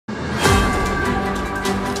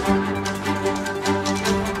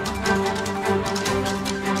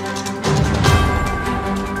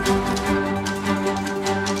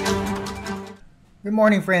Good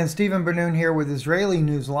morning, friends. Stephen Bennun here with Israeli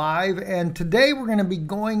News Live, and today we're going to be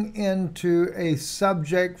going into a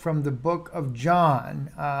subject from the book of John,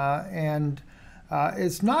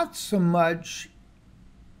 it's not so much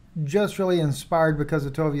just really inspired because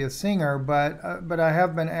of Tovia Singer, but I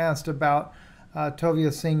have been asked about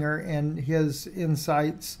Tovia Singer and his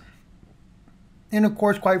insights, and of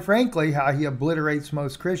course, quite frankly, how he obliterates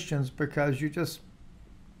most Christians, because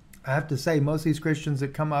I have to say, most of these Christians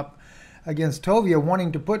that come up against Tovia,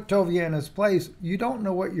 wanting to put Tovia in his place, you don't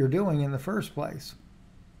know what you're doing in the first place.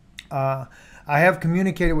 I have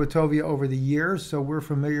communicated with Tovia over the years, so we're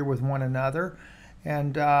familiar with one another.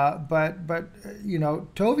 And but you know,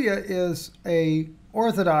 Tovia is a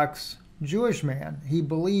Orthodox Jewish man. He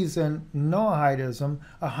believes in Noahidism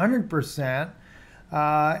 100%.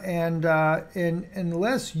 And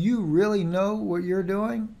unless you really know what you're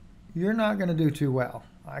doing, you're not going to do too well.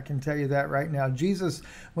 I can tell you that right now. Jesus,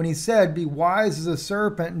 when he said, "Be wise as a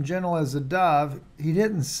serpent and gentle as a dove," he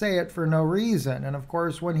didn't say it for no reason. And of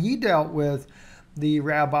course, when he dealt with the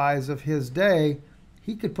rabbis of his day,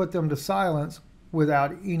 he could put them to silence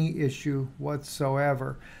without any issue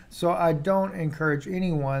whatsoever. So I don't encourage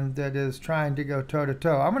anyone that is trying to go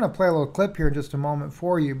toe-to-toe. I'm going to play a little clip here in just a moment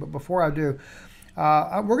for you, but before I do,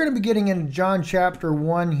 we're going to be getting into John chapter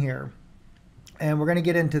 1 here, and we're going to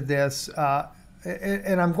get into this.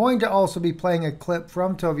 And I'm going to also be playing a clip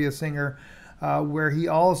from Tovia Singer where he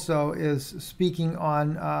also is speaking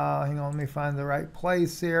on, hang on, let me find the right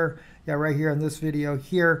place here. Yeah, right here in this video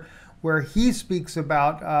here, where he speaks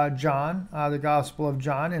about John, the Gospel of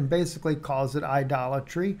John, and basically calls it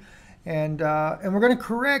idolatry. And we're going to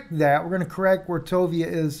correct that. We're going to correct where Tovia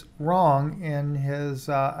is wrong in his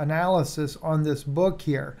analysis on this book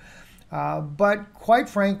here. But quite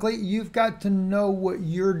frankly, you've got to know what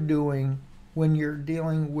you're doing when you're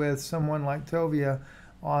dealing with someone like Tovia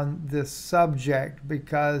on this subject,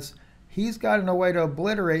 because he's got a way to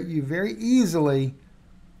obliterate you very easily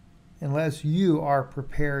unless you are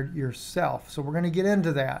prepared yourself. So we're going to get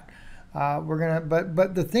into that.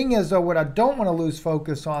 But the thing is, though, what I don't want to lose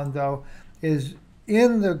focus on, though, is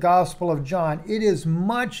in the Gospel of John, it is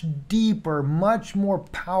much deeper, much more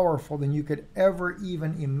powerful than you could ever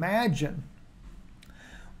even imagine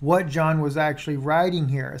what John was actually writing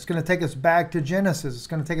here. It's going to take us back to Genesis. It's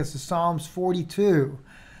going to take us to Psalms 42.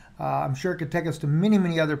 I'm sure it could take us to many,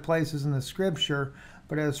 many other places in the scripture,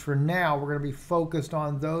 but as for now, we're going to be focused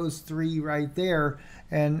on those three right there,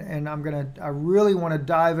 and I really want to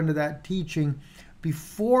dive into that teaching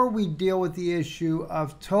before we deal with the issue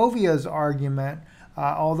of Tovia's argument,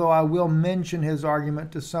 although I will mention his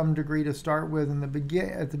argument to some degree to start with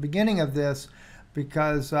at the beginning of this,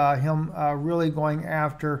 because him really going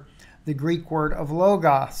after the Greek word of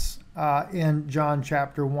logos in John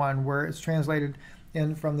chapter 1, where it's translated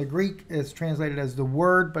from the Greek, it's translated as the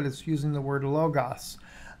word, but it's using the word logos.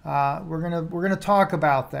 We're gonna talk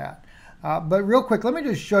about that. But real quick, let me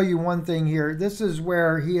just show you one thing here. This is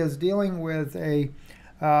where he is dealing with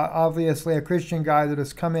obviously a Christian guy that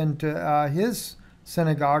has come into his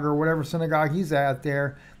synagogue, or whatever synagogue he's at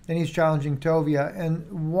there, and he's challenging Tovia.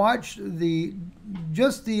 And watch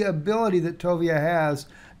just the ability that Tovia has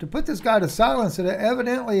to put this guy to silence, that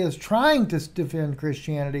evidently is trying to defend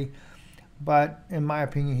Christianity, but in my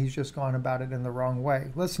opinion, he's just gone about it in the wrong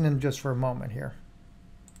way. Listen in just for a moment here.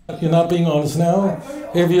 You're not being honest now?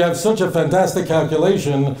 If you have such a fantastic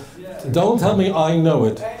calculation, don't tell me I know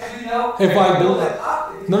it. If I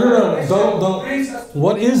do, no, don't.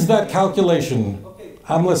 What is that calculation?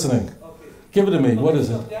 I'm listening. Give it to me. What is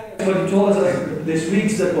it? But he told us there's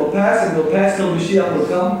weeks that will pass, and will pass till Mashiach will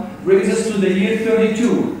come, brings us to the year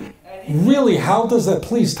 32. Really? How does that?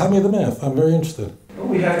 Please tell me the math. I'm very interested.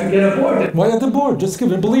 We have to get aboard. Why at the board? Just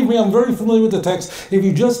give it. Believe me, I'm very familiar with the text. If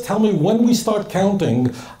you just tell me when we start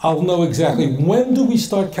counting, I'll know exactly. When do we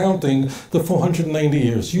start counting the 490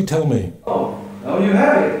 years? You tell me. Oh, you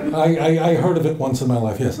have it. I heard of it once in my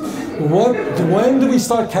life, yes. When do we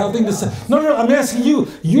start counting this? No, I'm asking you.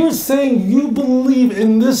 You're saying you believe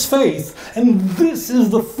in this faith, and this is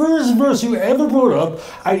the first verse you ever brought up.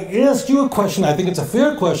 I asked you a question. I think it's a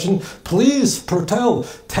fair question. Please,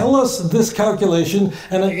 tell us this calculation.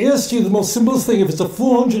 And I asked you the most simplest thing. If it's a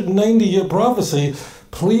 490-year prophecy,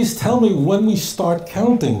 please tell me when we start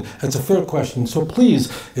counting. That's a fair question. So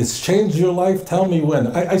please, it's changed your life. Tell me when.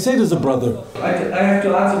 I say it as a brother. I have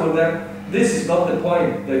to answer with that. This is not the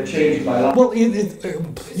point that changed my life. Well,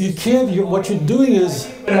 you can't. What you're doing is...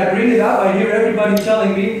 When I bring it up, I hear everybody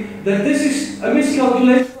telling me that this is a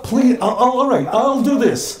miscalculation. Please, all right, I'll do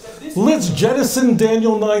this. Let's jettison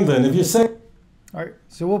Daniel 9 then. If you say... All right,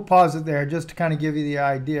 so we'll pause it there just to kind of give you the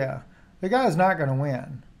idea. The guy's not going to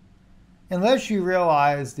win. unless you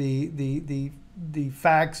realize the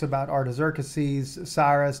facts about Artaxerxes,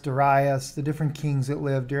 Cyrus, Darius, the different kings that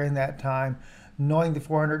lived during that time, knowing the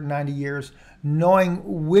 490 years, knowing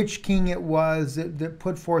which king it was that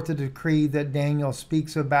put forth the decree that Daniel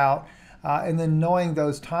speaks about, and then knowing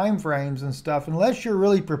those time frames and stuff, unless you're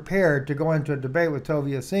really prepared to go into a debate with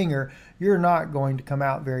Tovia Singer, you're not going to come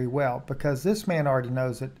out very well, because this man already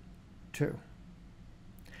knows it too.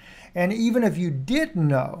 And even if you did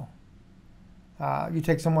know, you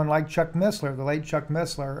take someone like Chuck Missler, the late Chuck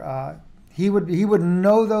Missler, he would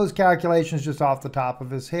know those calculations just off the top of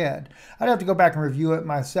his head. I'd have to go back and review it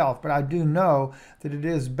myself, but I do know that it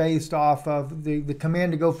is based off of the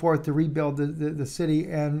command to go forth to rebuild the city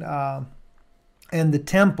and the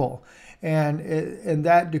temple. And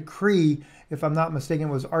that decree, if I'm not mistaken,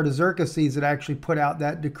 was Artaxerxes that actually put out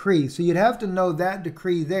that decree. So you'd have to know that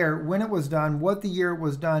decree there, when it was done, what the year it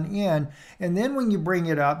was done in, and then when you bring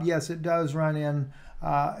it up, yes, it does run in.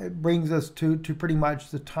 It brings us to pretty much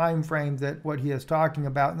the time frame that what he is talking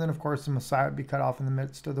about, and then of course the Messiah would be cut off in the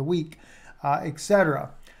midst of the week,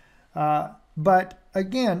 etc. But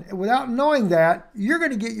again, without knowing that, you're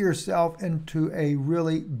going to get yourself into a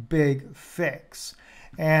really big fix.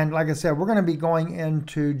 And like I said, we're going to be going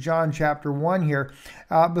into John chapter 1 here.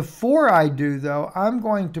 Before I do, though, I'm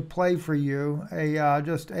going to play for you oh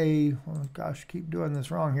gosh, keep doing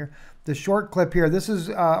this wrong here. The short clip here. This is,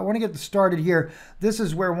 I want to get started here. This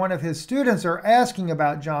is where one of his students are asking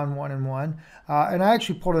about John 1 and 1. And I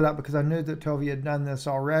actually pulled it up because I knew that Tovia had done this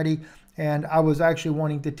already. And I was actually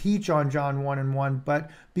wanting to teach on John 1 and 1.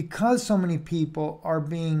 But because so many people are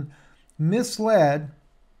being misled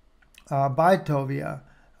by Tovia,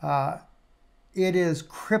 it is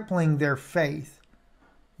crippling their faith.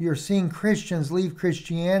 You're seeing Christians leave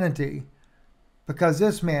Christianity because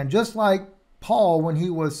this man, just like Paul when he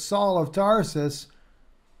was Saul of Tarsus,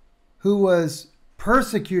 who was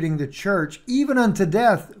persecuting the church, even unto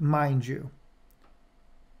death, mind you.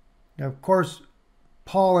 Now, of course,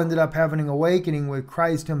 Paul ended up having an awakening with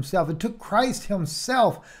Christ himself. It took Christ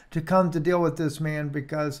himself to come to deal with this man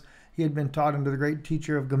because he had been taught under the great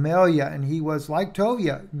teacher of Gamaliel, and he was, like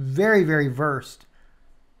Tovia, very, very versed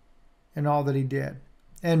in all that he did,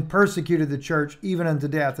 and persecuted the church even unto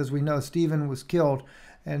death. As we know, Stephen was killed,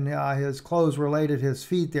 and his clothes were laid at his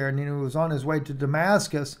feet there, and he was on his way to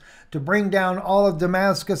Damascus to bring down all of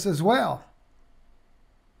Damascus as well.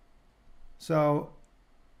 So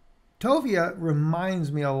Tovia reminds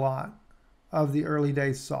me a lot of the early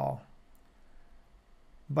days Saul.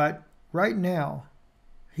 But right now,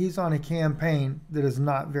 he's on a campaign that is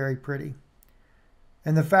not very pretty.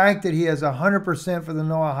 And the fact that he has 100% for the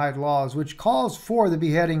Noahide laws, which calls for the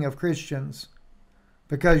beheading of Christians,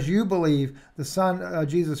 because you believe the Son,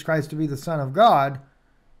 Jesus Christ, to be the Son of God,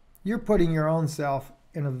 you're putting your own self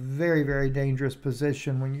in a very, very dangerous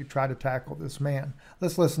position when you try to tackle this man.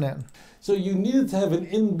 Let's listen in. So you needed to have an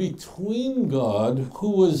in-between God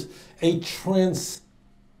who was a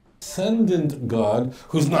transcendent God,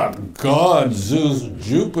 who's not God, Zeus,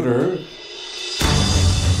 Jupiter.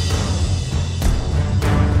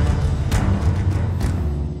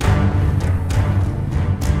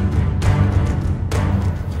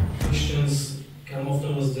 Christians come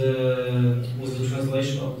often with the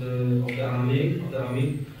translation of the Aramaic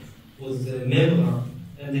was the memra,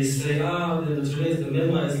 and they say the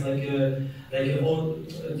memra is like a own,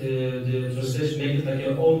 the translation make it like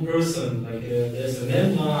your own person, like there's a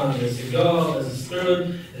memra, there's a God, there's a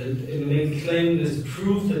spirit, and they make the claim, there's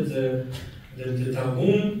proof that the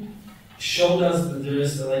Targum showed us that there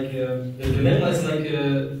is like the memra is like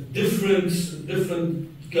a different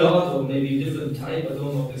God, or maybe different type, I don't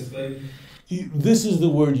know how to explain. This is the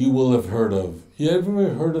word you will have heard of. You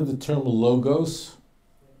ever heard of the term logos?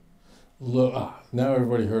 Now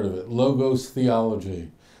everybody heard of it. Logos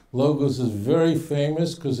theology. Logos is very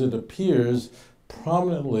famous because it appears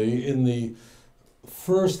prominently in the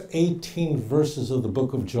first 18 verses of the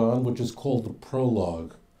book of John, which is called the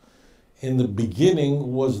prologue. In the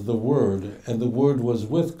beginning was the Word, and the Word was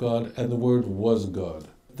with God, and the Word was God.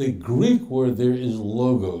 The Greek word there is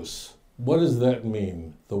logos. What does that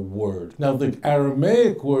mean? The word. Now the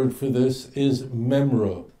Aramaic word for this is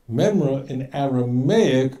memra. Memra in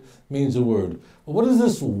Aramaic means a word. What is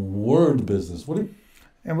this word business?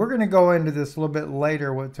 And we're going to go into this a little bit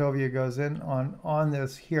later, what Tovia goes in on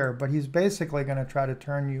this here, but he's basically going to try to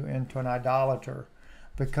turn you into an idolater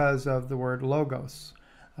because of the word logos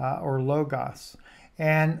or logos.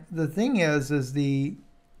 And the thing is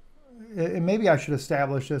and maybe I should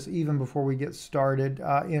establish this even before we get started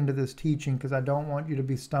into this teaching, because I don't want you to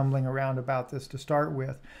be stumbling around about this to start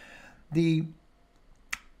with. We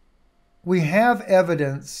have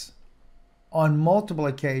evidence on multiple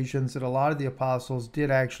occasions that a lot of the apostles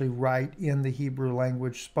did actually write in the Hebrew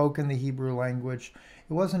language, spoke in the Hebrew language.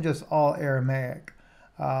 It wasn't just all Aramaic.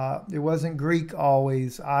 It wasn't Greek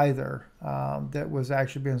always either that was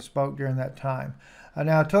actually being spoke during that time.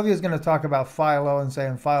 Now, Tovia is going to talk about Philo and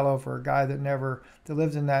saying Philo, for a guy that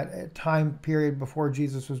lived in that time period before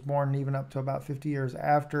Jesus was born, and even up to about 50 years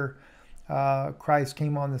after Christ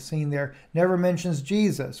came on the scene there, never mentions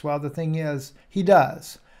Jesus. Well, the thing is, he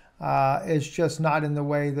does. It's just not in the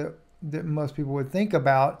way that most people would think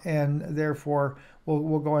about, and therefore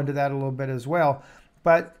we'll go into that a little bit as well.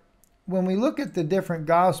 But when we look at the different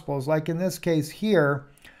Gospels, like in this case here,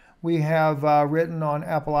 we have written on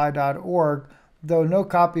appleeye.org, though no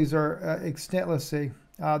copies are extant. Let's see.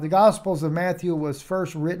 The Gospels of Matthew was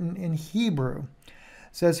first written in Hebrew.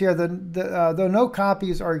 It says here, though no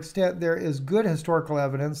copies are extant, there is good historical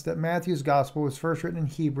evidence that Matthew's Gospel was first written in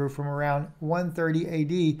Hebrew from around 130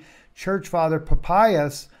 A.D. Church Father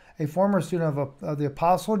Papias, a former student of the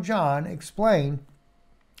Apostle John, explained,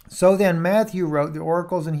 "So then Matthew wrote the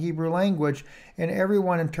oracles in Hebrew language, and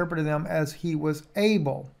everyone interpreted them as he was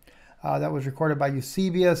able." That was recorded by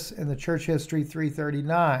Eusebius in the Church History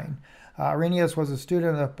 339. Irenaeus was a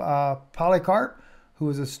student of Polycarp, who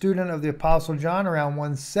was a student of the Apostle John around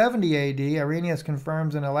 170 A.D. Irenaeus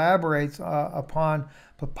confirms and elaborates upon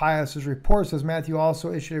Papias' report. Says Matthew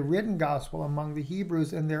also issued a written gospel among the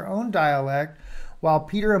Hebrews in their own dialect, while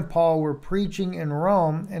Peter and Paul were preaching in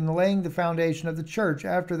Rome and laying the foundation of the church.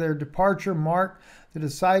 After their departure, Mark, the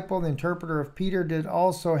disciple, the interpreter of Peter, did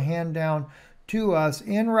also hand down to us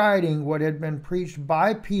in writing what had been preached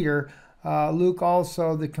by Peter. Luke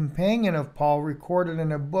also, the companion of Paul, recorded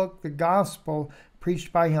in a book the gospel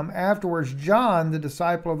preached by him. Afterwards, John, the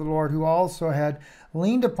disciple of the Lord, who also had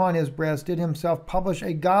leaned upon his breast, did himself publish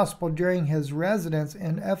a gospel during his residence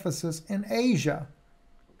in Ephesus in Asia.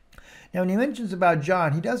 Now, when he mentions about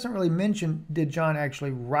John, he doesn't really mention, did John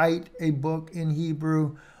actually write a book in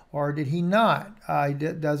Hebrew or did he not? He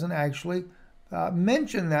doesn't actually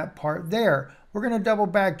mention that part there. We're going to double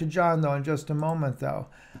back to John, though, in just a moment, though.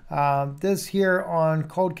 This here on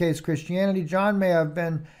Cold Case Christianity, John may have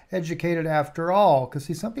been educated after all, because,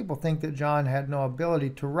 see, some people think that John had no ability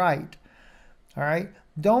to write. All right?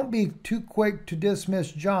 Don't be too quick to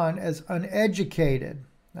dismiss John as uneducated.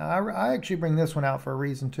 Now, I actually bring this one out for a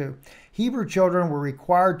reason, too. Hebrew children were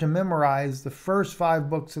required to memorize the first 5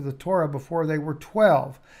 books of the Torah before they were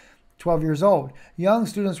 12 years old. Young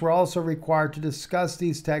students were also required to discuss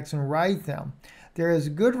these texts and write them. There is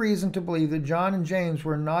good reason to believe that John and James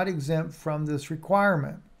were not exempt from this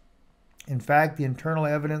requirement. In fact, the internal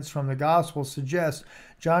evidence from the Gospels suggests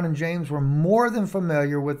John and James were more than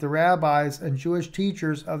familiar with the rabbis and Jewish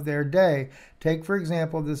teachers of their day. Take, for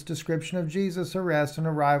example, this description of Jesus' arrest and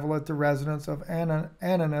arrival at the residence of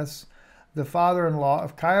Ananias, the father-in-law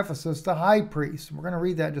of Caiaphas, the high priest. We're going to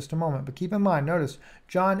read that in just a moment. But keep in mind, notice,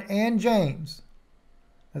 John and James,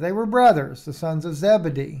 they were brothers, the sons of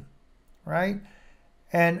Zebedee, right?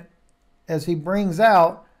 And as he brings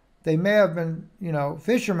out, they may have been,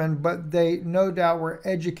 fishermen, but they no doubt were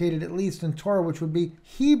educated at least in Torah, which would be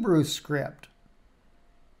Hebrew script.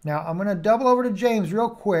 Now, I'm going to double over to James real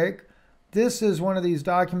quick. This is one of these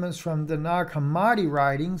documents from the Nag Hammadi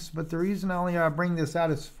writings, but the reason I bring this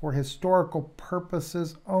out is for historical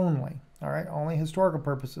purposes only. All right, only historical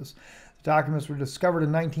purposes. The documents were discovered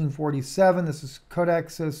in 1947. This is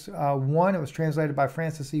Codexis 1. It was translated by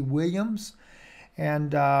Francis E. Williams,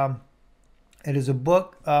 and it is a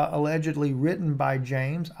book allegedly written by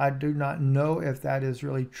James. I do not know if that is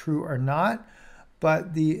really true or not.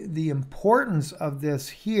 But the importance of this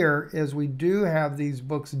here is we do have these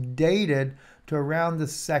books dated to around the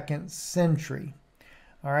 2nd century.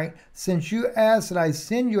 All right. Since you asked that I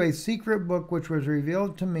send you a secret book which was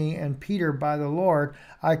revealed to me and Peter by the Lord,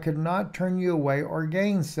 I could not turn you away or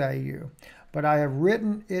gainsay you. But I have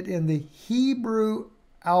written it in the Hebrew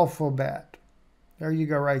alphabet. There you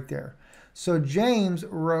go right there. So James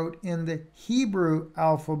wrote in the Hebrew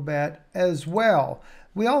alphabet as well.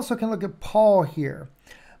 We also can look at Paul here.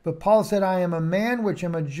 But Paul said, I am a man which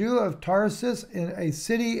am a Jew of Tarsus, in a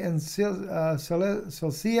city in Cilicia,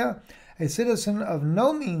 a citizen of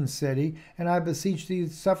no mean city, and I beseech thee,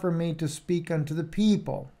 suffer me to speak unto the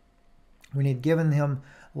people. When he had given him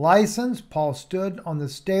license, Paul stood on the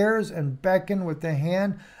stairs and beckoned with the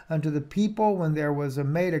hand unto the people. When there was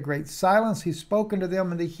made a great silence, he spoke unto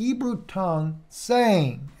them in the Hebrew tongue,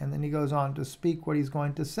 saying, and then he goes on to speak what he's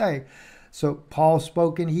going to say. So Paul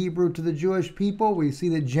spoke in Hebrew to the Jewish people. We see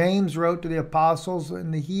that James wrote to the apostles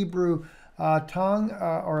in the Hebrew tongue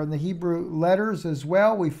or in the Hebrew letters as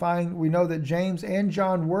well. We know that James and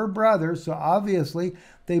John were brothers, so obviously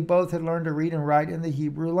they both had learned to read and write in the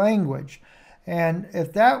Hebrew language. And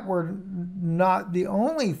if that were not the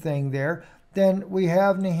only thing there, then we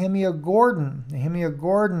have Nehemiah Gordon. Nehemiah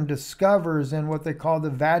Gordon discovers in what they call the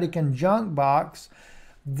Vatican junk box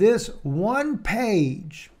this one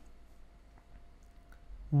page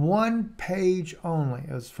only.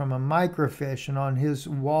 It was from a microfiche, and on his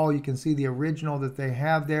wall you can see the original that they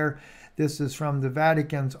have there. This is from the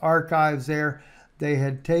Vatican's archives there. They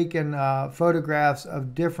had taken photographs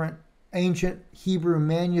of different ancient Hebrew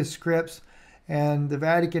manuscripts, and the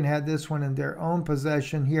Vatican had this one in their own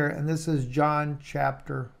possession here, and this is John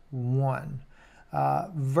chapter 1.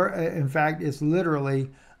 In fact, it's literally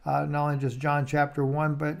not only just John chapter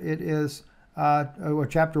 1, but it is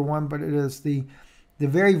chapter 1, but it is the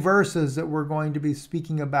very verses that we're going to be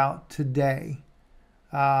speaking about today.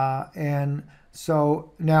 And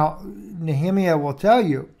so now Nehemiah will tell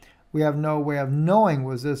you, we have no way of knowing,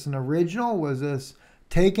 was this an original? Was this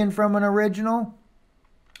taken from an original?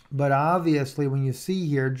 But obviously, when you see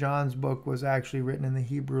here, John's book was actually written in the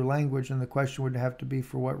Hebrew language, and the question would have to be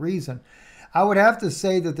for what reason. I would have to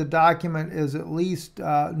say that the document is at least,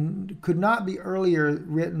 could not be earlier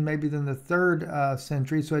written maybe than the 3rd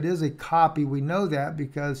century, so it is a copy. We know that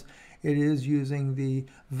because it is using the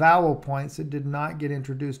vowel points that did not get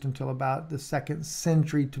introduced until about the 2nd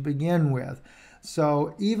century to begin with.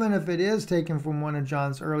 So even if it is taken from one of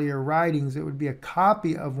John's earlier writings, it would be a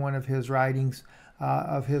copy of one of his writings,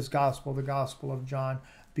 of his gospel, the Gospel of John,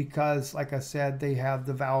 because, like I said, they have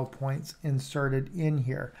the vowel points inserted in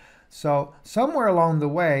here. So somewhere along the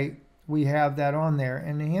way, we have that on there.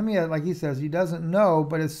 And Nehemiah, like he says, he doesn't know,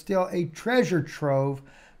 but it's still a treasure trove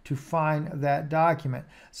to find that document.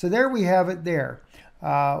 So there we have it there.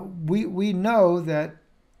 We know that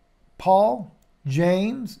Paul,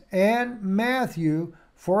 James, and Matthew,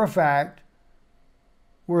 for a fact,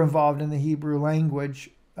 were involved in the Hebrew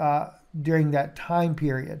language during that time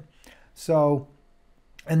period. So,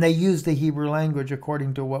 and they used the Hebrew language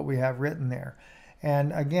according to what we have written there.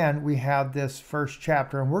 And again, we have this first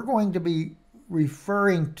chapter, and we're going to be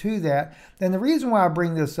referring to that. And the reason why I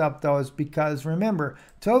bring this up, though, is because, remember,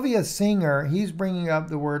 Tovia Singer, he's bringing up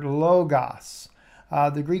the word logos,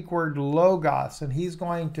 the Greek word logos, and he's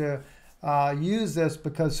going to use this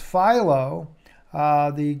because Philo,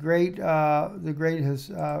 the great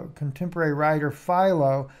his contemporary writer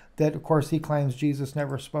Philo, that of course he claims Jesus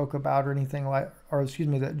never spoke about or anything like, or excuse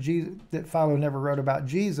me, that Philo never wrote about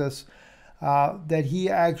Jesus, that he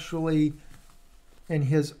actually, in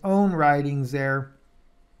his own writings there,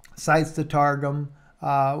 cites the Targum,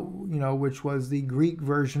 which was the Greek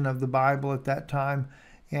version of the Bible at that time,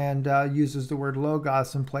 and uses the word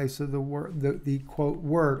logos in place of the word, the quote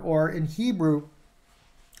word, or in Hebrew,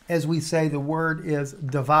 as we say, the word is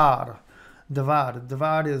davar.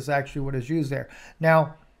 Davar is actually what is used there.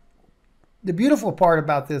 Now, the beautiful part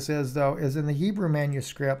about this is, though, is in the Hebrew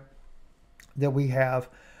manuscript that we have,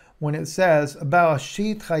 when it says,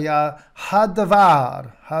 Bereshit chaya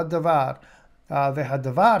hadavar, vehadavar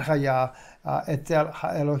chaya etel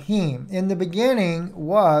ha'elohim. In the beginning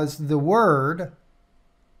was the Word,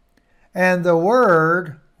 and the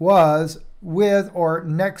Word was with or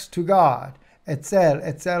next to God.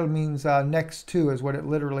 Etzel means next to, is what it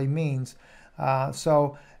literally means.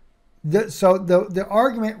 So the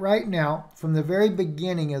argument right now, from the very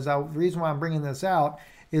beginning, is the reason why I'm bringing this out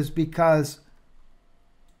is because,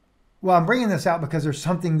 well, I'm bringing this out because there's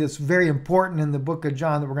something that's very important in the book of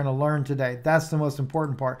John that we're going to learn today. That's the most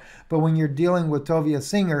important part. But when you're dealing with Tovia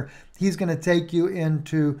Singer, he's going to take you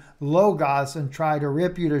into Logos and try to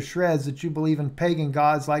rip you to shreds that you believe in pagan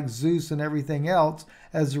gods like Zeus and everything else,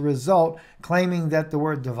 as a result, claiming that the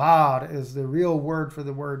word Davar is the real word for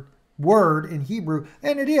the word in Hebrew,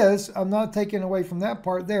 and it is. I'm not taking away from that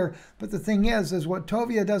part there, but the thing is what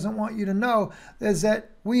Tovia doesn't want you to know is that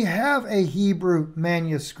we have a Hebrew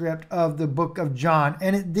manuscript of the book of John,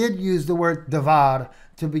 and it did use the word davar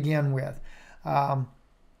to begin with.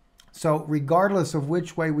 So regardless of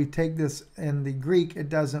which way we take this in the Greek, it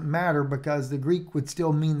doesn't matter, because the Greek would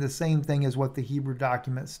still mean the same thing as what the Hebrew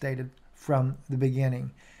document stated from the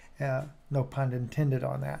beginning. No pun intended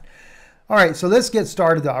on that. All right, so let's get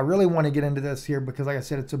started, though. I really want to get into this here because, like I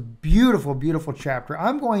said, it's a beautiful, beautiful chapter.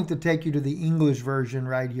 I'm going to take you to the English version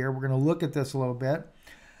right here. We're going to look at this a little bit.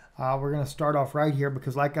 We're going to start off right here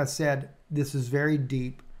because, like I said, this is very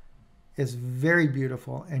deep. It's very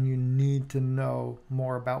beautiful, and you need to know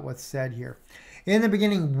more about what's said here. In the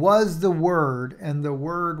beginning was the Word, and the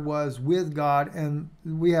Word was with God, and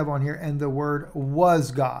we have on here, and the Word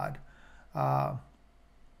was God.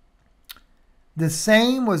 The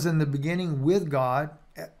same was in the beginning with God.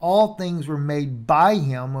 All things were made by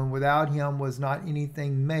him, and without him was not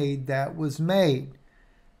anything made that was made.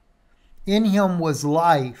 In him was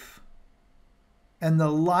life, and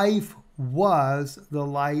the life was the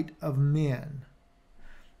light of men.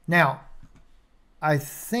 Now, I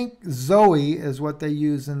think Zoe is what they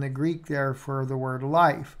use in the Greek there for the word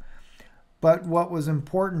life. But what was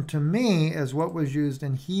important to me is what was used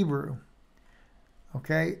in Hebrew.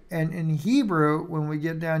 Okay, and in Hebrew, when we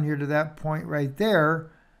get down here to that point right there,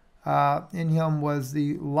 in him was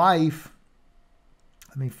the life.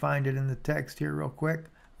 Let me find it in the text here real quick.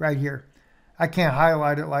 Right here. I can't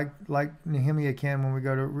highlight it like Nehemiah can when we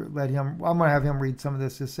go to let him. I'm going to have him read some of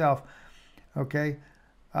this himself. Okay.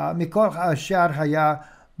 Mikol ha'ashar haya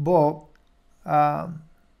bo hayu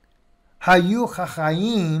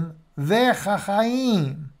chachayim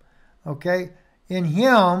ve'chachayim. Okay. In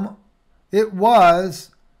him, it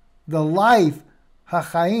was the life,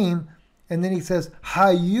 hachaim, and then he says,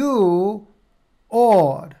 hayu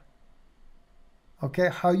od. Okay,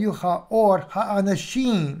 hayu ha'od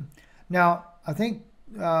ha'anashim. Now, I think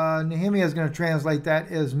Nehemiah is going to translate that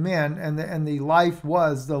as men, and the life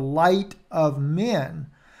was the light of men.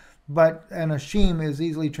 But anashim is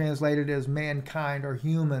easily translated as mankind or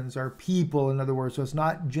humans or people, in other words. So it's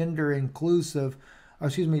not gender inclusive.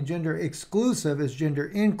 Gender exclusive is gender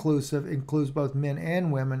inclusive, includes both men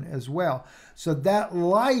and women as well. So that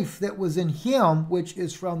life that was in him, which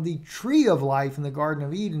is from the tree of life in the Garden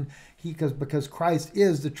of Eden, because Christ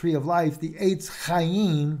is the tree of life, the Eitz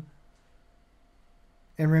Chaim.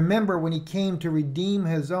 And remember, when he came to redeem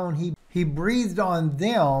his own, he breathed on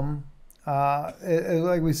them,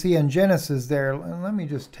 like we see in Genesis there. And let me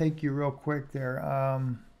just take you real quick there.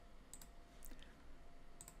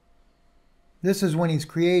 This is when he's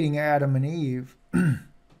creating Adam and Eve.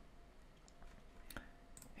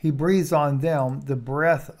 He breathes on them the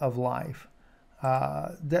breath of life.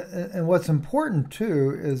 And what's important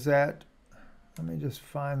too is that, let me just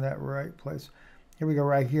find that right place. Here we go,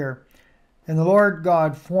 right here. And the Lord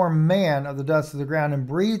God formed man of the dust of the ground and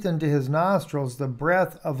breathed into his nostrils the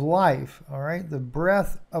breath of life. All right, the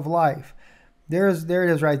breath of life. There it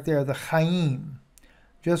is right there, the Chaim.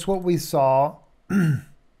 Just what we saw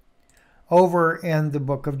over in the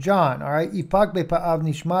book of John. All right, Ipak be'pa'av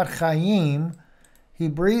nishmat Chaim. He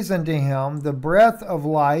breathes into him the breath of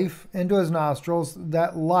life into his nostrils,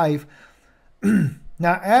 that life.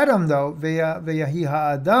 Now Adam, though, ve'yahi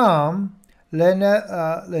ha'adam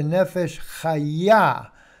lenefesh chaya.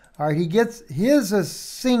 All right, he gets his is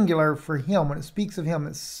singular for him. When it speaks of him,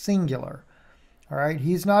 it's singular. All right,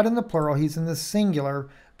 he's not in the plural, he's in the singular,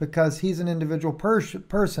 because he's an individual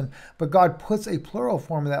person. But God puts a plural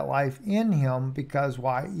form of that life in him because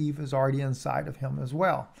why? Eve is already inside of him as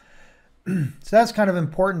well. So that's kind of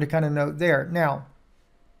important to kind of note there. Now,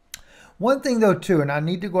 one thing though too, and I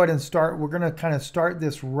need to go ahead and start, we're going to kind of start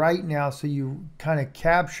this right now so you kind of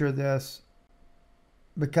capture this,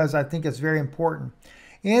 because I think it's very important.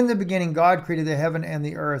 In the beginning, God created the heaven and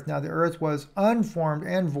the earth. Now the earth was unformed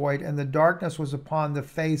and void, and the darkness was upon the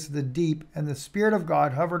face of the deep, and the Spirit of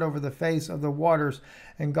God hovered over the face of the waters.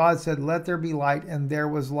 And God said, let there be light, and there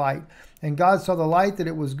was light. And God saw the light that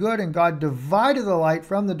it was good, and God divided the light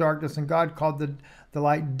from the darkness, and God called the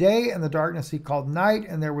light day, and the darkness he called night,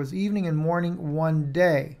 and there was evening and morning one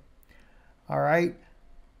day. All right?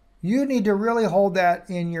 You need to really hold that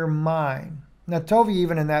in your mind. Now, Tovia,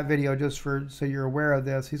 even in that video, just so you're aware of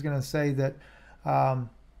this, he's going to say that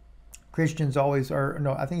Christians always are,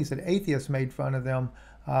 no, I think he said atheists made fun of them,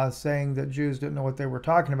 saying that Jews didn't know what they were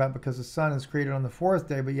talking about because the sun is created on the fourth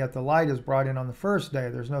day, but yet the light is brought in on the first day.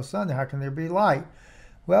 There's no sun there. How can there be light?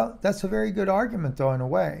 Well, that's a very good argument, though, in a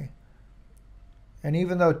way. And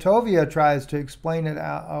even though Tovia tries to explain it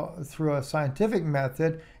through a scientific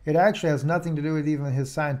method, it actually has nothing to do with even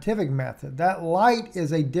his scientific method. That light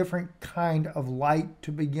is a different kind of light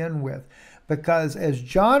to begin with. Because as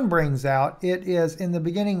John brings out, it is, in the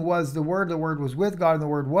beginning was the Word was with God, and the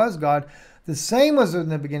Word was God. The same was in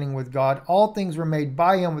the beginning with God. All things were made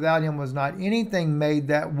by him. Without him was not anything made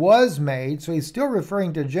that was made. So he's still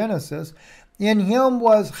referring to Genesis. In him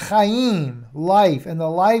was Chaim, life. And the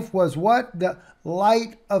life was what? The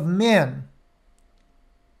light of men.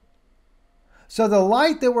 So the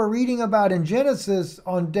light that we're reading about in Genesis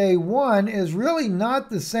on day one is really not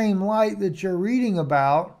the same light that you're reading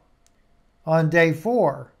about on day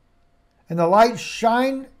 4. And the light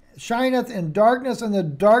shineth in darkness, and the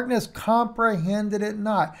darkness comprehended it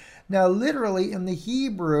not. Now, literally in the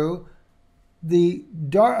Hebrew, when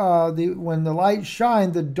the light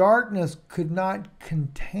shined, the darkness could not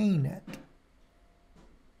contain it.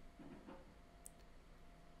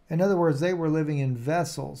 In other words, they were living in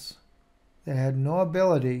vessels that had no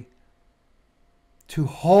ability to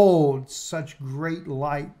hold such great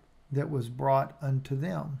light that was brought unto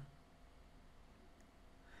them.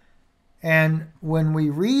 And when we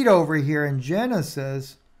read over here in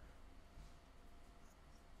Genesis,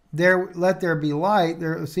 let there be light.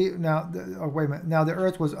 Wait a minute. Now the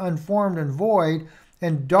earth was unformed and void,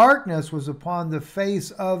 and darkness was upon the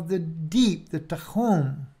face of the deep, the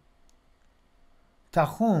Tahum.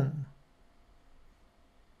 Tahum.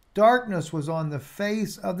 Darkness was on the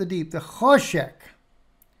face of the deep, the Choshek.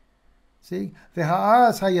 See?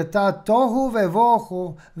 V'ha'aretz hayata tohu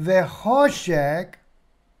vevochu vechoshek,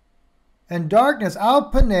 and darkness, al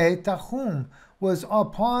panei Tahum, was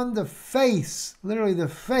upon the face, literally the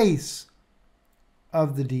face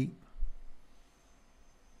of the deep.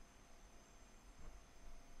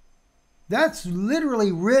 That's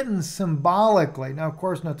literally written symbolically. Now, of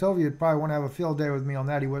course, Tovia would probably want to have a field day with me on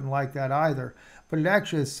that. He wouldn't like that either. But it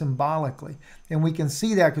actually is symbolically. And we can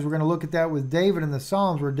see that because we're going to look at that with David in the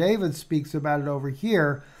Psalms, where David speaks about it over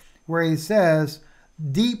here, where he says,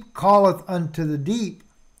 deep calleth unto the deep.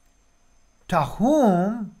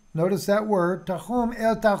 Tahum, notice that word, Tahum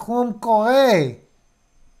el Tahum kore.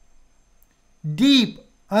 Deep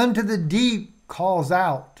unto the deep calls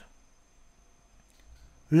out.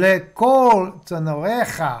 Lekol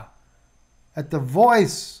tzanorecha, at the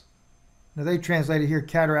voice. Now they translate it here,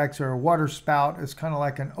 cataracts or a water spout. It's kind of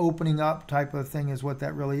like an opening up type of thing is what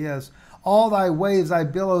that really is. All thy waves, thy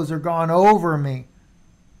billows are gone over me.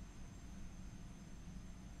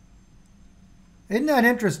 Isn't that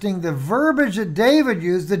interesting? The verbiage that David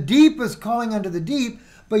used, the deep is calling unto the deep,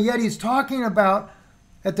 but yet he's talking about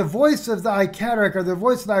at the voice of thy cataract, or the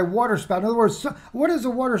voice of thy water spout. In other words, what does a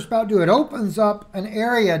water spout do? It opens up an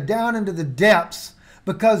area down into the depths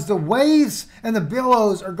because the waves and the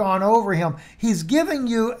billows are gone over him. He's giving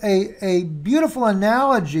you a beautiful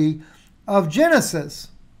analogy of Genesis.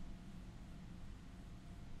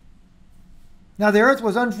 Now the earth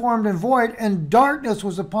was unformed and void, and darkness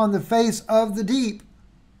was upon the face of the deep.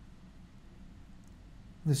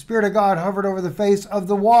 The Spirit of God hovered over the face of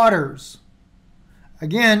the waters.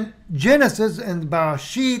 Again, Genesis and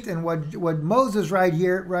Bereshit and what Moses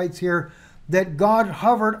writes here, that God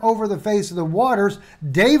hovered over the face of the waters.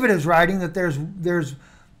 David is writing that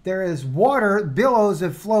there is water, billows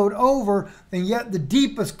have flowed over, and yet the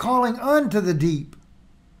deep is calling unto the deep.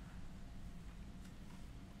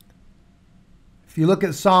 If you look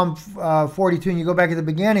at Psalm 42 and you go back at the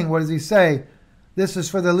beginning, what does he say? This is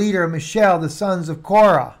for the leader of Michelle, the sons of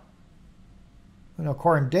Korah. You know,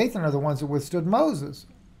 Korah and Dathan are the ones that withstood Moses.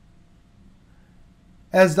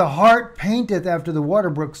 As the hart painteth after the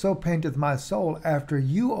water brook, so painteth my soul after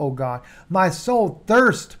you, O God. My soul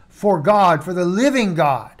thirsts for God, for the living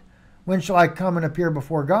God. When shall I come and appear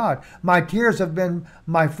before God? My tears have been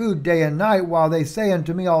my food day and night, while they say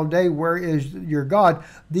unto me all day, where is your God?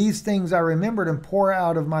 These things I remembered and pour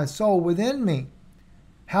out of my soul within me.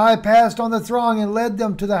 How I passed on the throng and led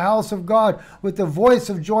them to the house of God with the voice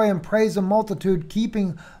of joy and praise a multitude,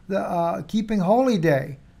 keeping holy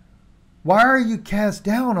day. Why are you cast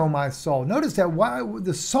down, O my soul? Notice that why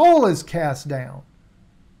the soul is cast down.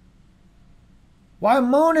 Why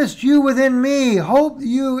moanest you within me? Hope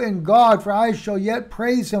you in God, for I shall yet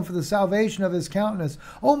praise him for the salvation of his countenance.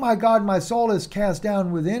 O my God, my soul is cast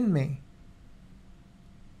down within me.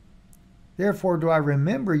 Therefore do I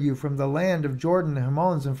remember you from the land of Jordan and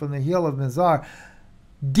Hermons, and from the hill of Mizar.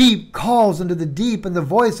 Deep calls unto the deep, and the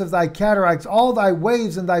voice of thy cataracts, all thy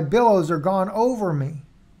waves and thy billows are gone over me.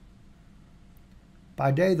 By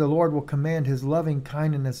day the Lord will command his loving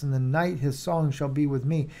kindness, and the night his song shall be with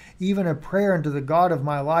me, even a prayer unto the God of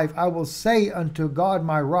my life. I will say unto God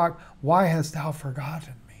my rock, why hast thou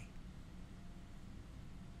forgotten me?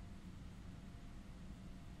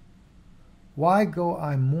 Why go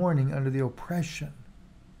I mourning under the oppression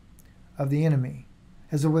of the enemy?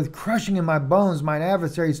 As with crushing in my bones, mine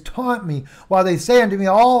adversaries taunt me, while they say unto me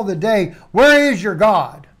all the day, where is your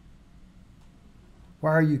God?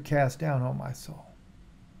 Why are you cast down, O my soul?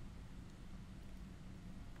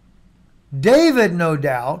 David, no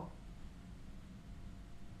doubt,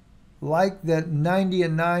 like that 90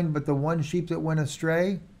 and 9, but the one sheep that went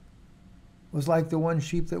astray, was like the one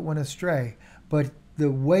sheep that went astray. But the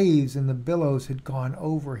waves and the billows had gone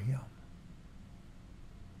over him.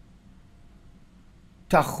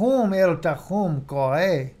 Tahum el Tahum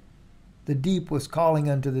kore. The deep was calling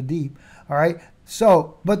unto the deep. All right.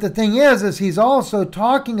 So, but the thing is he's also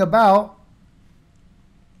talking about,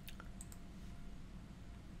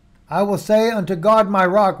 I will say unto God my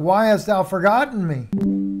rock, why hast thou forgotten me?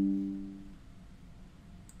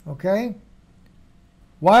 Okay?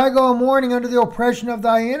 Why go mourning under the oppression of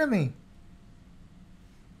thy enemy?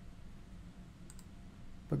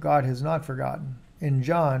 But God has not forgotten. In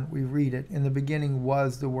John, we read it. In the beginning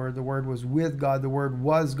was the Word. The Word was with God. The Word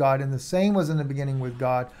was God. And the same was in the beginning with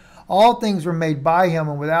God. All things were made by him,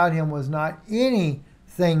 and without him was not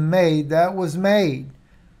anything made that was made.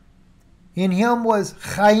 In him was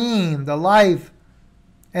Chaim, the life,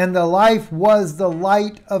 and the life was the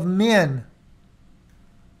light of men.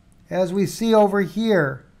 As we see over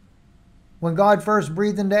here, when God first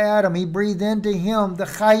breathed into Adam, he breathed into him the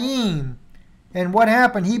Chaim. And what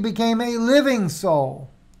happened? He became a living soul.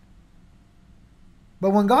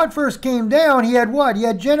 But when God first came down, he had what? He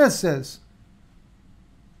had Genesis.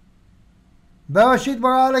 Bereshit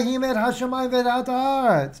bara Elohim et hashamayim ve'et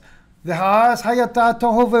haaretz. V'haaretz hayata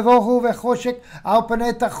tohu v'vohu v'choshek al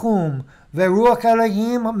panei tachum. V'ruach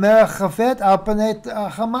Elohim merachafet al panei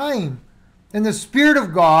hamayim. And the Spirit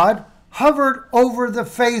of God hovered over the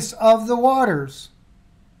face of the waters.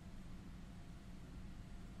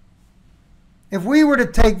 If we were to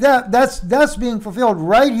take that, that's being fulfilled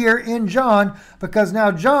right here in John, because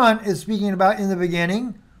now John is speaking about in the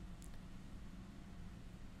beginning.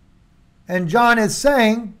 And John is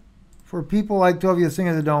saying, for people like Tovia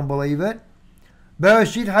Singer that don't believe it,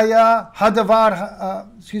 Bereshit haya hadavar,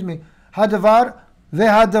 hadavar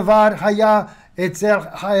vehadavar haya etzel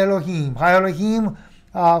ha-Elohim. Ha-Elohim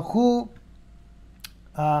hu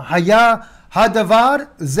haya hadavar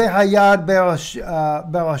ze haya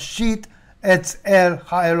bereshit etzel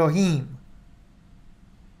ha-Elohim.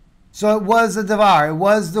 So it was the Davar, it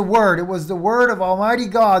was the Word, it was the Word of Almighty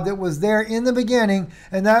God that was there in the beginning,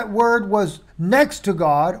 and that Word was next to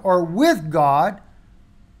God or with God.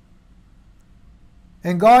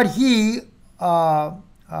 And God, He let's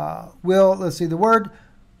see, the Word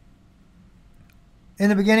in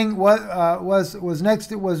the beginning was next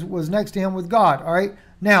to Him with God. All right.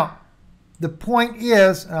 Now, the point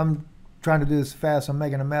is, I'm trying to do this fast. I'm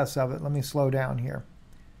making a mess of it. Let me slow down here.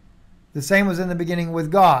 The same was in the beginning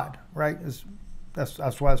with God, right?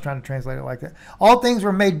 That's why I was trying to translate it like that. All things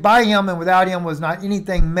were made by him, and without him was not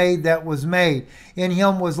anything made that was made. In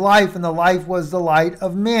him was life, and the life was the light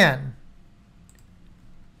of men.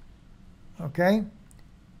 Okay?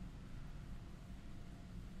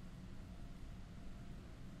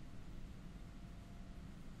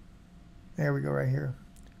 There we go, right here.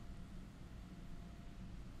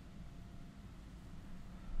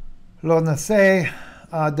 Lo naseh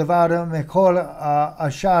דבר מכל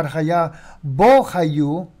אשר היה בו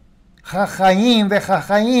חיו, חיים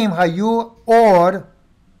וחיים היו אור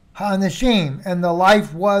האנשים, and the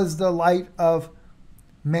life was the light of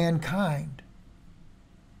mankind.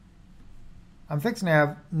 I'm fixing to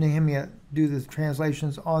have Nehemiah do the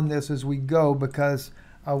translations on this as we go, because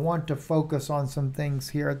I want to focus on some things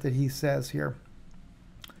here that he says here.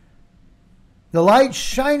 The light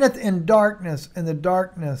shineth in darkness, and the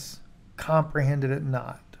darkness comprehended it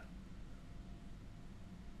not.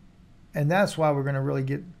 And that's why we're going to really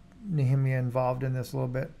get Nehemiah involved in this a little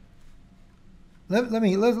bit.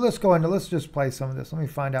 Let's go into, let's just play some of this. Let me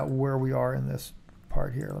find out where we are in this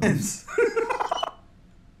part here.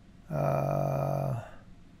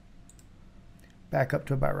 Back up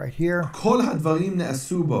to about right here. כל הדברים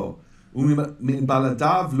נעשו בו,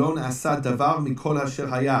 ומבלעדיו לא נעשה דבר מכל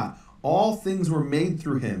אשר היה. All things were made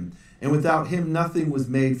through him, and without him nothing was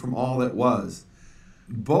made from all that was.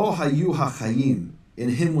 Bo hayu hachayim, in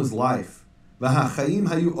him was life. V'hachayim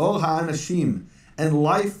hayu or ha'anashim, and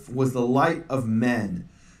life was the light of men.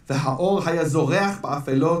 V'ha'or haya zoreach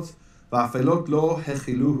ba'afelot, va'afelot lo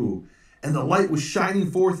hechiluhu, and the light was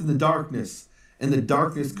shining forth in the darkness, and the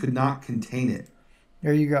darkness could not contain it.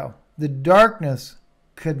 There you go. The darkness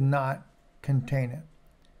could not contain it.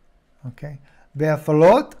 Okay.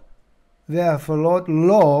 V'afelot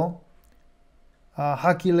lo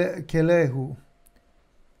hakelehu.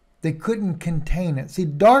 They couldn't contain it. See,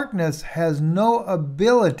 darkness has no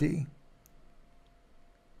ability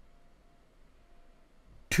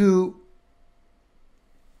to,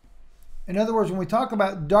 in other words, when we talk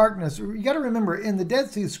about darkness, you got to remember, in the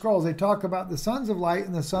Dead Sea Scrolls, they talk about the sons of light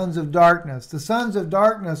and the sons of darkness. The sons of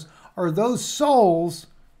darkness are those souls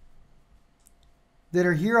that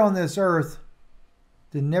are here on this earth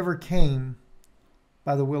that never came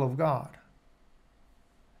by the will of God.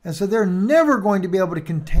 And so they're never going to be able to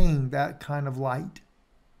contain that kind of light.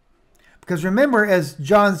 Because remember, as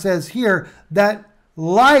John says here, that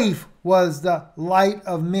life was the light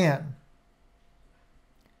of men.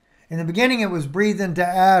 In the beginning, it was breathed into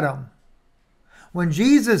Adam. When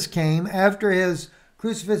Jesus came, after his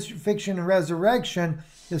crucifixion and resurrection,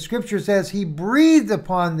 the scripture says he breathed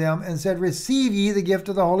upon them and said, "Receive ye the gift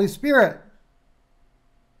of the Holy Spirit."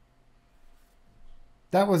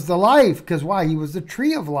 That was the life, because why? He was the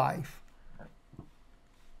tree of life.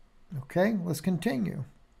 Okay, let's continue.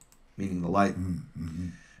 Meaning the light.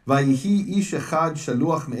 Vayihi ish echad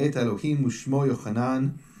shaluach me'et Elohim u'shmo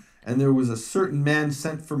Yochanan. And there was a certain man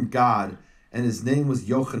sent from God, and his name was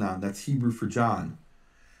Yochanan. That's Hebrew for John.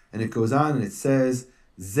 And it goes on and it says,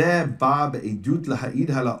 Zeh ba be'edut laha'id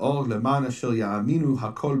hala'or leman asher ya'aminu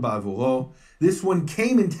hakol ba'avuro. This one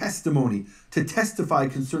came in testimony to testify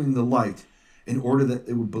concerning the light, in order that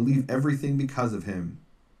they would believe everything because of him.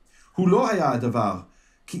 Hu lo haya adavar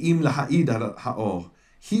ki im laha'id ha'or.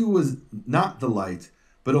 He was not the light,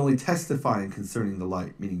 but only testifying concerning the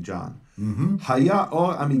light, meaning John. Haya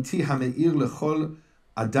or amiti hameir lechol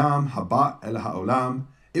adam haba el ha'olam.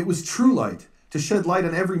 It was true light, to shed light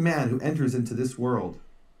on every man who enters into this world.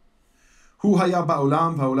 Hu haya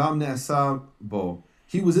ba'olam va'olam ne'asa bo.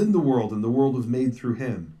 He was in the world, and the world was made through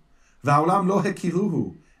him. Va'olam lo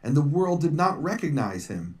hekiluhu. And the world did not recognize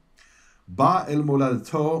him. Ba el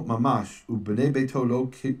moladato mamash u'bnei beito lo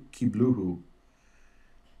kibluhu.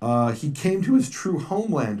 He came to his true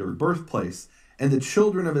homeland or birthplace, and the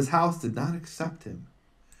children of his house did not accept him.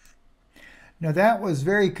 Now that was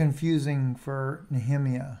very confusing for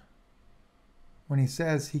Nehemiah when he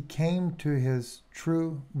says he came to his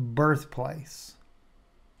true birthplace,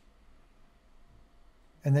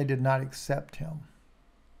 and they did not accept him.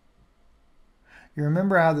 You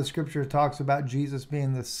remember how the scripture talks about Jesus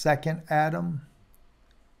being the second Adam?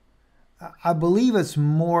 I believe it's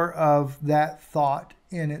more of that thought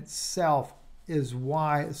in itself is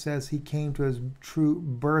why it says he came to his true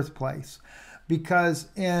birthplace. Because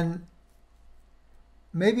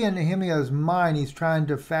maybe in Nehemiah's mind, he's trying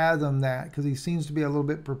to fathom that, because he seems to be a little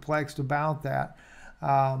bit perplexed about that.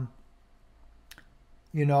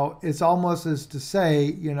 It's almost as to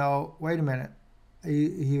say, wait a minute.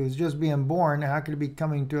 He was just being born. How could he be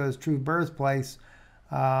coming to his true birthplace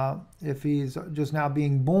if he's just now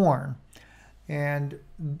being born? And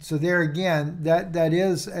so there again, that's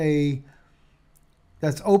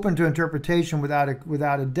open to interpretation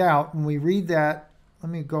without a doubt. When we read that,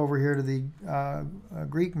 let me go over here to the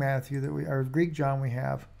Greek Greek John we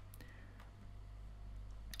have.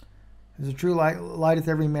 There's a true light lighteth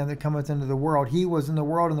every man that cometh into the world. He was in the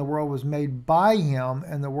world, and the world was made by him,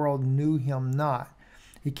 and the world knew him not.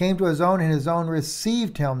 He came to his own, and his own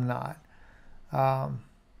received him not. Now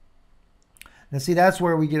see, that's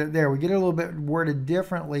where we get it there. We get it a little bit worded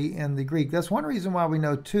differently in the Greek. That's one reason why we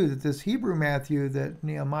know, too, that this Hebrew Matthew that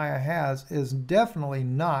Nehemiah has is definitely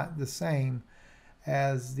not the same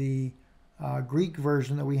as the Greek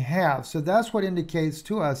version that we have. So that's what indicates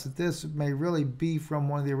to us that this may really be from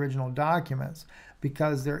one of the original documents,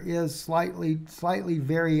 because there is slightly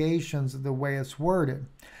variations of the way it's worded.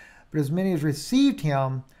 But as many as received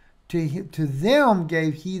him, to them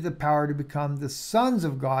gave he the power to become the sons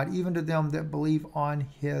of God, even to them that believe on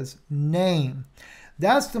his name.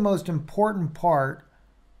 That's the most important part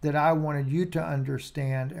that I wanted you to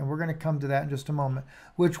understand, and we're going to come to that in just a moment.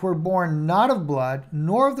 Which were born not of blood,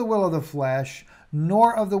 nor of the will of the flesh,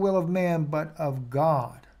 nor of the will of man, but of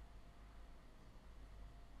God.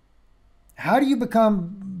 How do you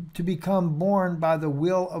become born by the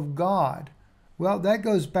will of God? Well, that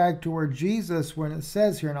goes back to where Jesus, when it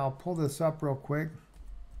says here, and I'll pull this up real quick.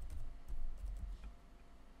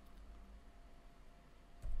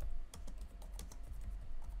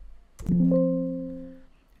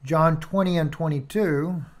 John 20 and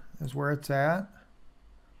 22 is where it's at.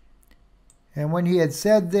 And when he had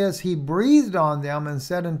said this, he breathed on them and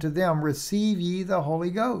said unto them, Receive ye the Holy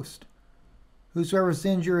Ghost. Whosoever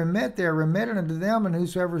sins you remit, they are remitted unto them, and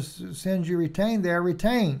whosoever sins you retain, they are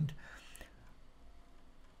retained.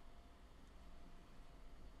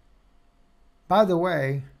 By the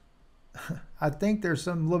way, I think there's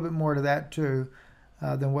a little bit more to that too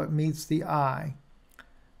than what meets the eye.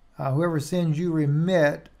 Whoever sins you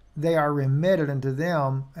remit, they are remitted unto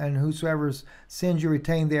them, and whosoever sins you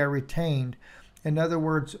retain, they are retained. In other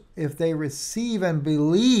words, if they receive and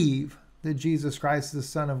believe that Jesus Christ is the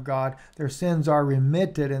Son of God, their sins are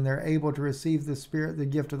remitted, and they're able to receive the Spirit, the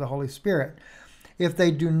gift of the Holy Spirit. If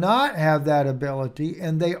they do not have that ability,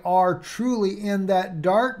 and they are truly in that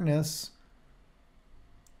darkness,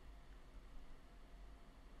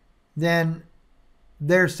 then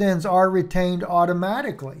their sins are retained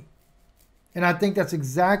automatically. And I think that's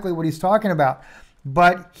exactly what he's talking about.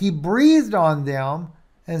 But he breathed on them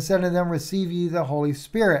and said to them, Receive ye the Holy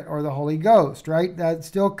Spirit, or the Holy Ghost, right? That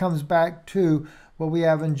still comes back to what we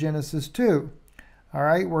have in Genesis 2. All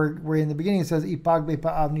right, where in the beginning it says, Ipag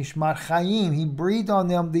be'pa'av nishmat chayim. He breathed on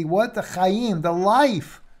them the what? The chayim, the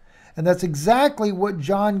life. And that's exactly what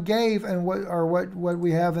John gave and what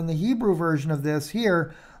we have in the Hebrew version of this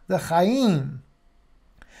here, the Chaim.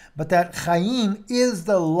 But that Chaim is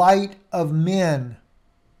the light of men.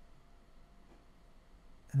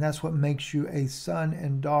 And that's what makes you a son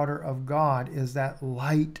and daughter of God, is that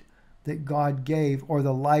light that God gave, or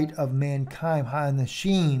the light of mankind,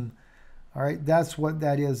 Ha'anashim. All right, that's what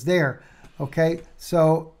that is there. Okay,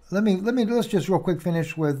 so let's just real quick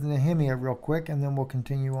finish with Nehemiah real quick, and then we'll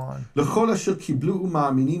continue on. לכל אשר קיבלו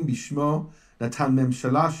ומאמינים בשמו נתן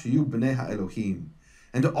ממשלה שיהיו בני האלוהים.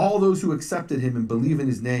 And to all those who accepted him and believe in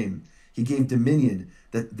his name, he gave dominion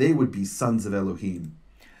that they would be sons of Elohim.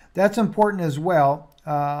 That's important as well.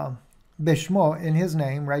 Bishmo, in his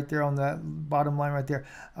name, right there on the bottom line right there,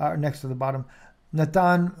 next to the bottom.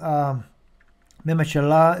 Natan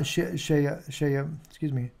Memeshala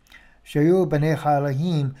Shayu B'nei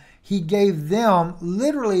Elohim. He gave them,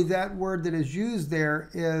 literally that word that is used there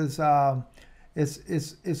is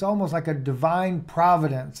it's almost like a divine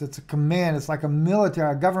providence. It's a command. It's like a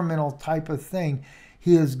military, a governmental type of thing.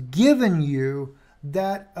 He has given you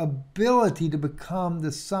that ability to become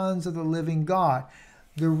the sons of the living God.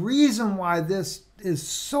 The reason why this is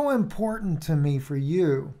so important to me for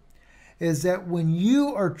you is that when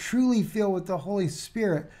you are truly filled with the Holy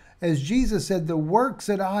Spirit, as Jesus said, the works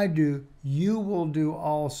that I do, you will do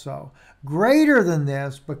also. Greater than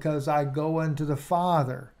this, because I go unto the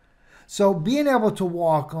Father. So being able to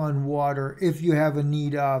walk on water, if you have a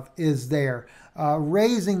need of, is there.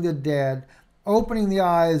 Raising the dead, opening the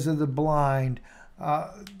eyes of the blind,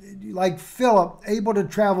 like Philip, able to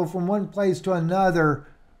travel from one place to another,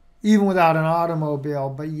 even without an automobile,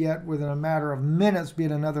 but yet within a matter of minutes be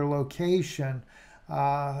at another location.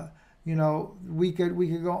 We could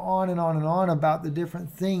go on and on and on about the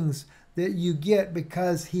different things that you get,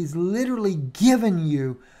 because he's literally given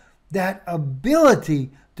you that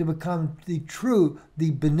ability to become the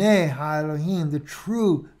B'nei HaElohim, the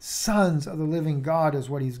true sons of the living God, is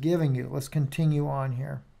what he's giving you. Let's continue on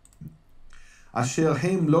here. אשר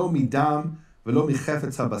הם לא מדם ולא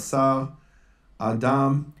מחפץ הבשר,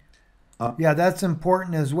 אדם. Yeah, that's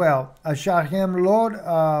important as well. Asher hem Lord,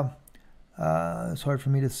 it's hard for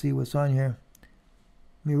me to see what's on here.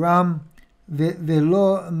 Miram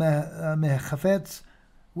velo mechafetz,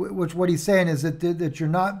 which what he's saying is that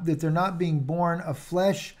they're not being born of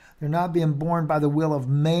flesh. They're not being born by the will of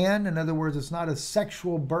man. In other words, it's not a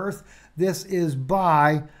sexual birth. This is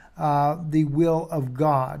by the will of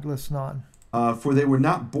God. Listen on. For they were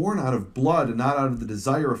not born out of blood and not out of the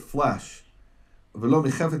desire of flesh. Velo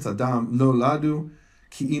mechafetz adam noladu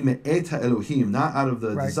ki me'et ha'Elohim, not out of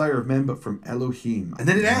the desire of men, but from Elohim. And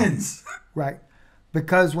then it ends. Right.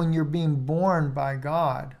 Because when you're being born by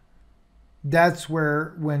God, that's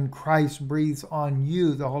when Christ breathes on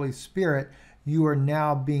you, the Holy Spirit, you are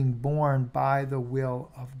now being born by the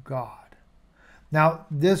will of God. Now,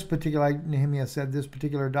 this particular, like Nehemiah said, this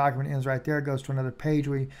particular document ends right there. It goes to another page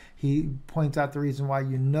where he points out the reason why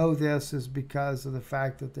you know this is because of the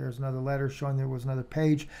fact that there's another letter showing there was another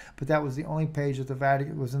page, but that was the only page that the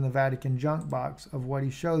Vatican was in the Vatican junk box of what he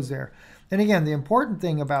shows there. And again, the important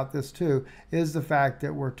thing about this too is the fact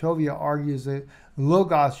that where Tovia argues that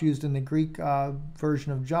logos used in the Greek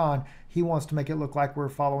version of John, he wants to make it look like we're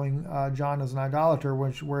following John as an idolater,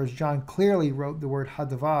 whereas John clearly wrote the word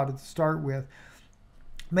hadavar to start with.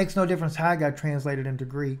 Makes no difference how it got translated into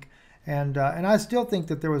Greek. And I still think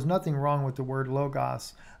that there was nothing wrong with the word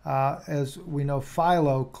logos. As we know,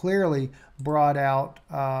 Philo clearly brought out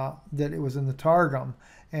that it was in the Targum.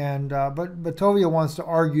 And but Tovia wants to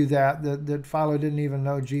argue that Philo didn't even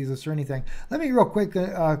know Jesus or anything. Let me real quick,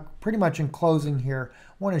 pretty much in closing here,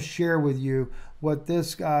 want to share with you what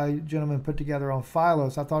this gentleman put together on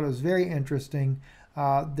Philos. I thought it was very interesting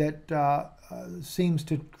that seems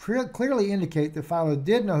to clearly indicate that Philo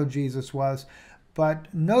did know who Jesus was,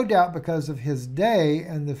 but no doubt because of his day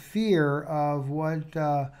and the fear of what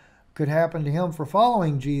could happen to him for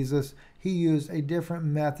following Jesus, he used a different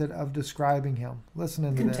method of describing him. Listen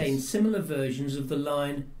to this. Contains similar versions of the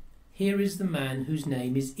line, "Here is the man whose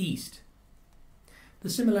name is East." The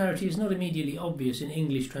similarity is not immediately obvious in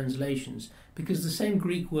English translations because the same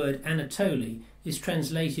Greek word Anatoli is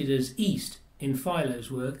translated as East in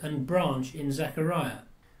Philo's work and branch in Zechariah.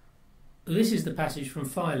 This is the passage from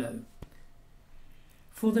Philo.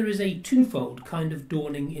 For there is a twofold kind of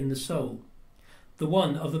dawning in the soul, the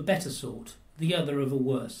one of a better sort, the other of a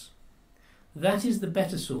worse. That is the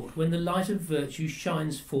better sort when the light of virtue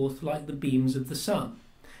shines forth like the beams of the sun,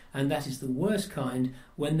 and that is the worse kind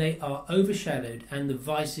when they are overshadowed and the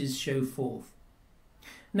vices show forth.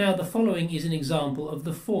 Now the following is an example of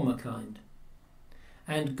the former kind.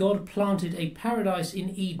 and God planted a paradise in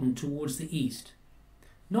Eden towards the east,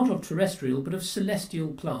 not of terrestrial but of celestial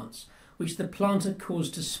plants, which the planter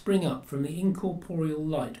caused to spring up from the incorporeal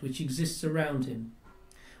light which exists around him.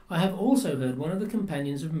 I have also heard one of the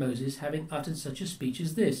companions of Moses having uttered such a speech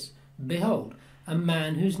as this: Behold, a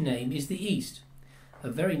man whose name is the East. A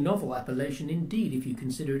very novel appellation indeed, if you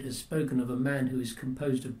consider it as spoken of a man who is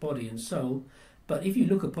composed of body and soul, but if you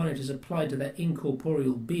look upon it as applied to that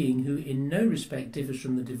incorporeal being who in no respect differs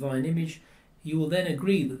from the divine image, you will then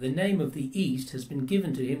agree that the name of the East has been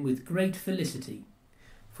given to him with great felicity.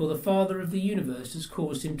 For the Father of the universe has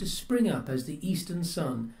caused him to spring up as the eastern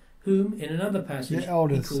sun, whom in another passage he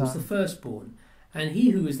calls the firstborn. And he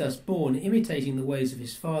who is thus born, imitating the ways of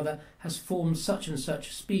his father, has formed such and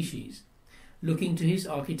such species, looking to his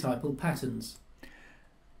archetypal patterns.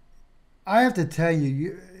 I have to tell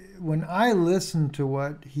you, when I listen to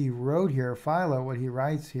what he wrote here, Philo, what he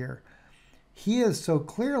writes here, he is so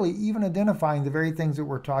clearly even identifying the very things that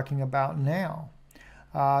we're talking about now.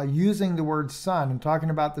 Using the word sun and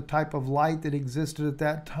talking about the type of light that existed at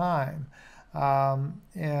that time.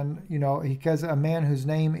 And, you know, because a man whose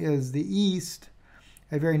name is the East,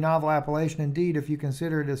 a very novel appellation indeed, if you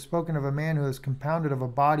consider it as spoken of a man who is compounded of a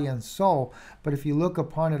body and soul. But if you look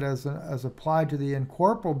upon it as applied to the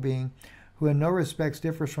incorporeal being, who in no respects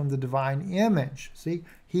differs from the divine image. See,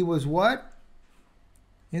 he was what?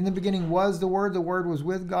 In the beginning was the Word was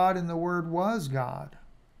with God, and the Word was God.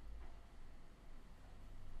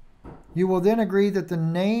 You will then agree that the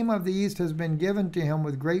name of the East has been given to him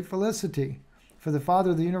with great felicity, for the Father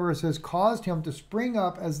of the universe has caused him to spring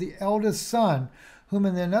up as the eldest son, whom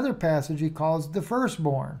in another passage he calls the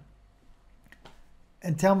firstborn.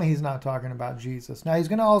 And tell me he's not talking about Jesus. Now he's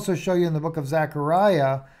going to also show you in the book of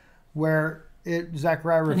Zechariah, where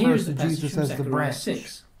Zechariah refers to Jesus as the branch.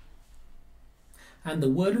 6. And the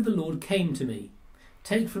word of the Lord came to me,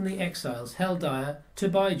 take from the exiles Heldiah,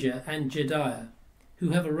 Tobijah, and Jedaiah,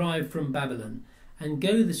 who have arrived from Babylon, and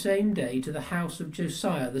go the same day to the house of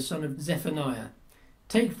Josiah the son of Zephaniah.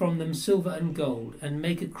 Take from them silver and gold, and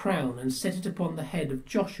make a crown, and set it upon the head of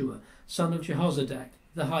Joshua son of Jehozadak,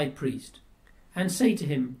 the high priest. And say to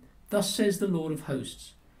him, Thus says the Lord of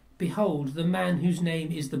hosts, Behold, the man whose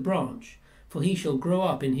name is the branch, for he shall grow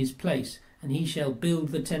up in his place, and he shall build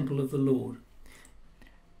the temple of the Lord.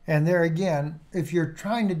 And there again, if you're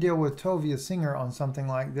trying to deal with Tovia Singer on something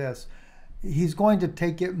like this, he's going to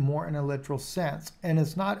take it more in a literal sense. And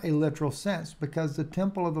it's not a literal sense, because the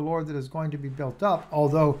temple of the Lord that is going to be built up,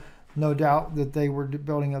 although no doubt that they were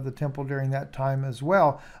building of the temple during that time as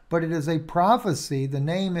well, but it is a prophecy. The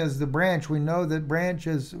name is the branch. We know that branch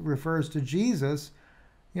refers to Jesus.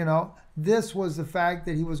 You know, this was the fact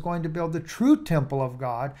that he was going to build the true temple of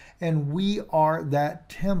God, and we are that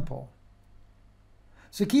temple.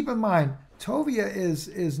 So keep in mind, Tovia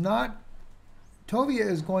is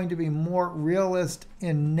going to be more realist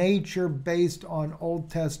in nature based on Old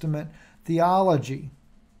Testament theology.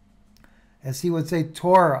 As he would say,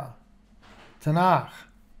 Torah, Tanakh,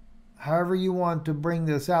 however you want to bring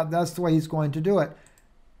this out, that's the way he's going to do it.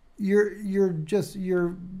 You're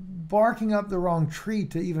barking up the wrong tree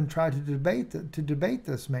to even try to debate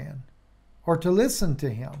this man or to listen to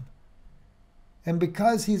him. And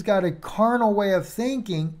because he's got a carnal way of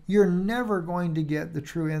thinking, you're never going to get the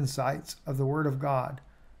true insights of the Word of God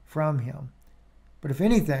from him. But if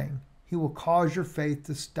anything, he will cause your faith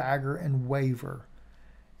to stagger and waver.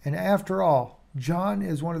 And after all, John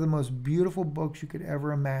is one of the most beautiful books you could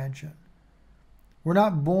ever imagine. We're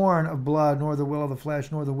not born of blood, nor the will of the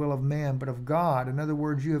flesh, nor the will of man, but of God. In other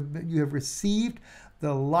words, you have received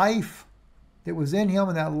the life that was in him,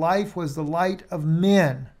 and that life was the light of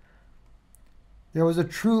men. There was a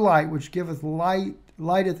true light which giveth light,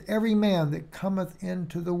 lighteth every man that cometh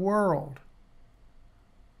into the world.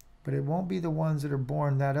 But it won't be the ones that are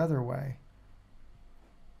born that other way.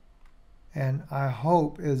 And I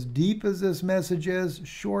hope, as deep as this message is,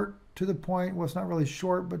 short to the point, well, it's not really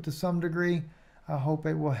short, but to some degree, I hope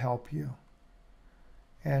it will help you.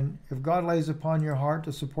 And if God lays upon your heart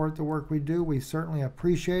to support the work we do, we certainly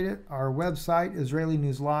appreciate it. Our website,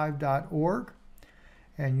 IsraeliNewsLive.org.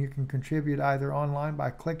 And you can contribute either online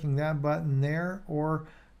by clicking that button there, or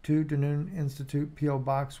to Bennun Institute, P.O.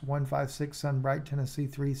 Box 156, Sunbright, Tennessee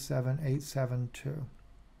 37872.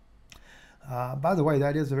 By the way,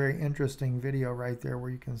 that is a very interesting video right there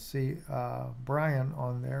where you can see Brian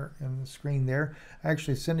on there in the screen there.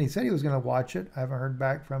 Actually, Cindy said he was going to watch it. I haven't heard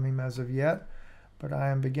back from him as of yet, but I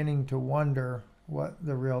am beginning to wonder what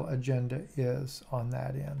the real agenda is on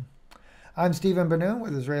that end. I'm Stephen Bennun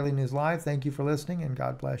with Israeli News Live. Thank you for listening, and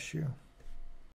God bless you.